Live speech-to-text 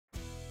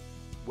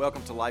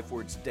Welcome to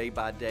LifeWords Day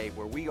by Day,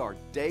 where we are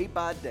day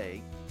by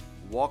day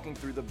walking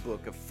through the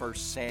book of 1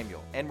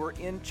 Samuel, and we're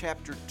in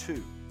chapter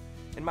 2.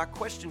 And my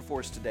question for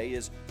us today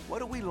is, what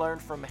do we learn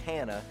from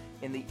Hannah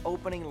in the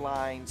opening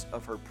lines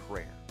of her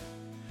prayer?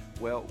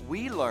 Well,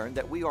 we learn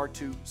that we are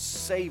to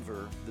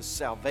savor the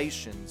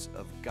salvations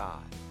of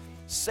God.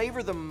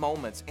 Savor the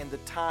moments and the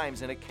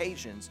times and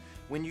occasions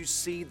when you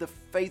see the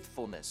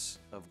faithfulness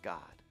of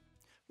God.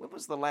 When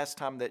was the last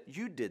time that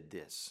you did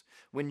this?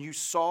 When you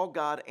saw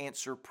God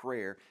answer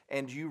prayer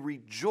and you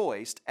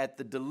rejoiced at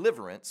the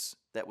deliverance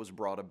that was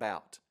brought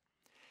about.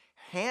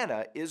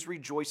 Hannah is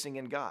rejoicing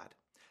in God,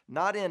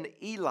 not in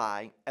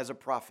Eli as a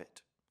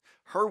prophet.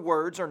 Her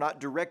words are not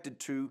directed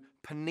to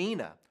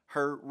Peninnah,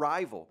 her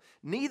rival.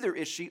 Neither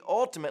is she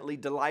ultimately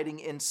delighting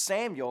in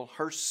Samuel,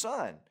 her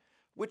son,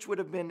 which would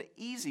have been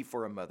easy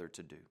for a mother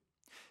to do.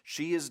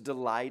 She is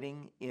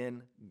delighting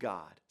in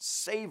God,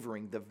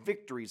 savoring the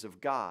victories of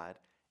God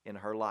in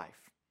her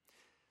life.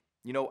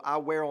 You know, I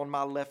wear on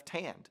my left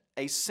hand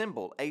a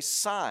symbol, a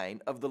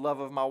sign of the love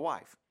of my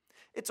wife.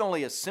 It's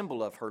only a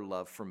symbol of her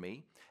love for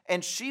me,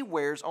 and she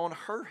wears on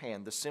her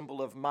hand the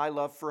symbol of my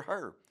love for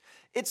her.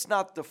 It's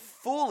not the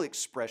full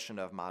expression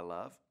of my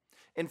love.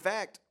 In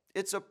fact,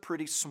 it's a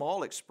pretty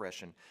small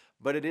expression,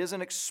 but it is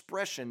an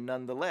expression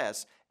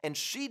nonetheless, and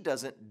she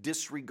doesn't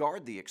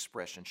disregard the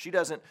expression. She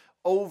doesn't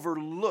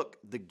overlook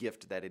the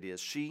gift that it is.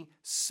 She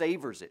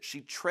savors it.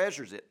 She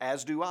treasures it,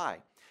 as do I,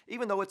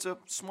 even though it's a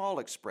small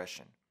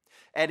expression.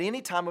 At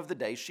any time of the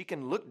day, she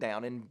can look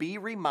down and be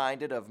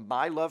reminded of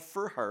my love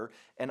for her,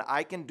 and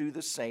I can do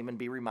the same and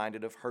be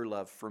reminded of her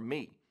love for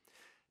me.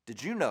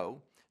 Did you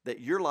know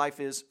that your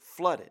life is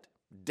flooded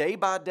day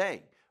by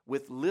day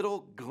with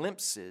little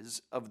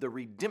glimpses of the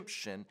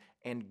redemption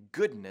and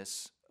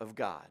goodness of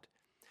God?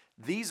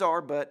 These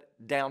are but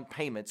down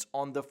payments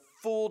on the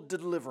full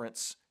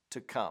deliverance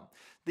to come.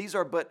 These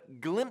are but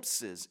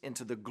glimpses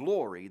into the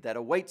glory that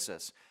awaits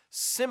us,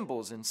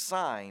 symbols and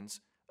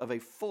signs of a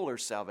fuller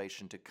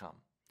salvation to come.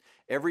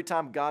 Every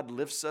time God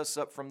lifts us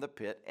up from the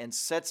pit and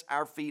sets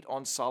our feet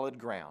on solid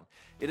ground,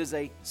 it is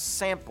a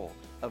sample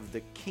of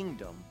the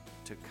kingdom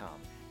to come,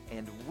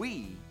 and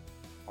we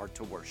are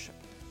to worship.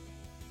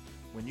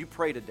 When you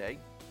pray today,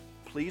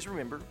 please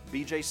remember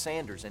B.J.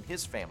 Sanders and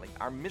his family,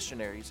 our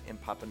missionaries in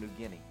Papua New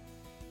Guinea.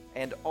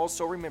 And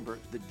also remember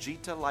the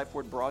Gita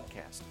LifeWord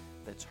broadcast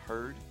that's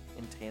heard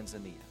in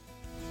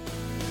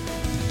Tanzania.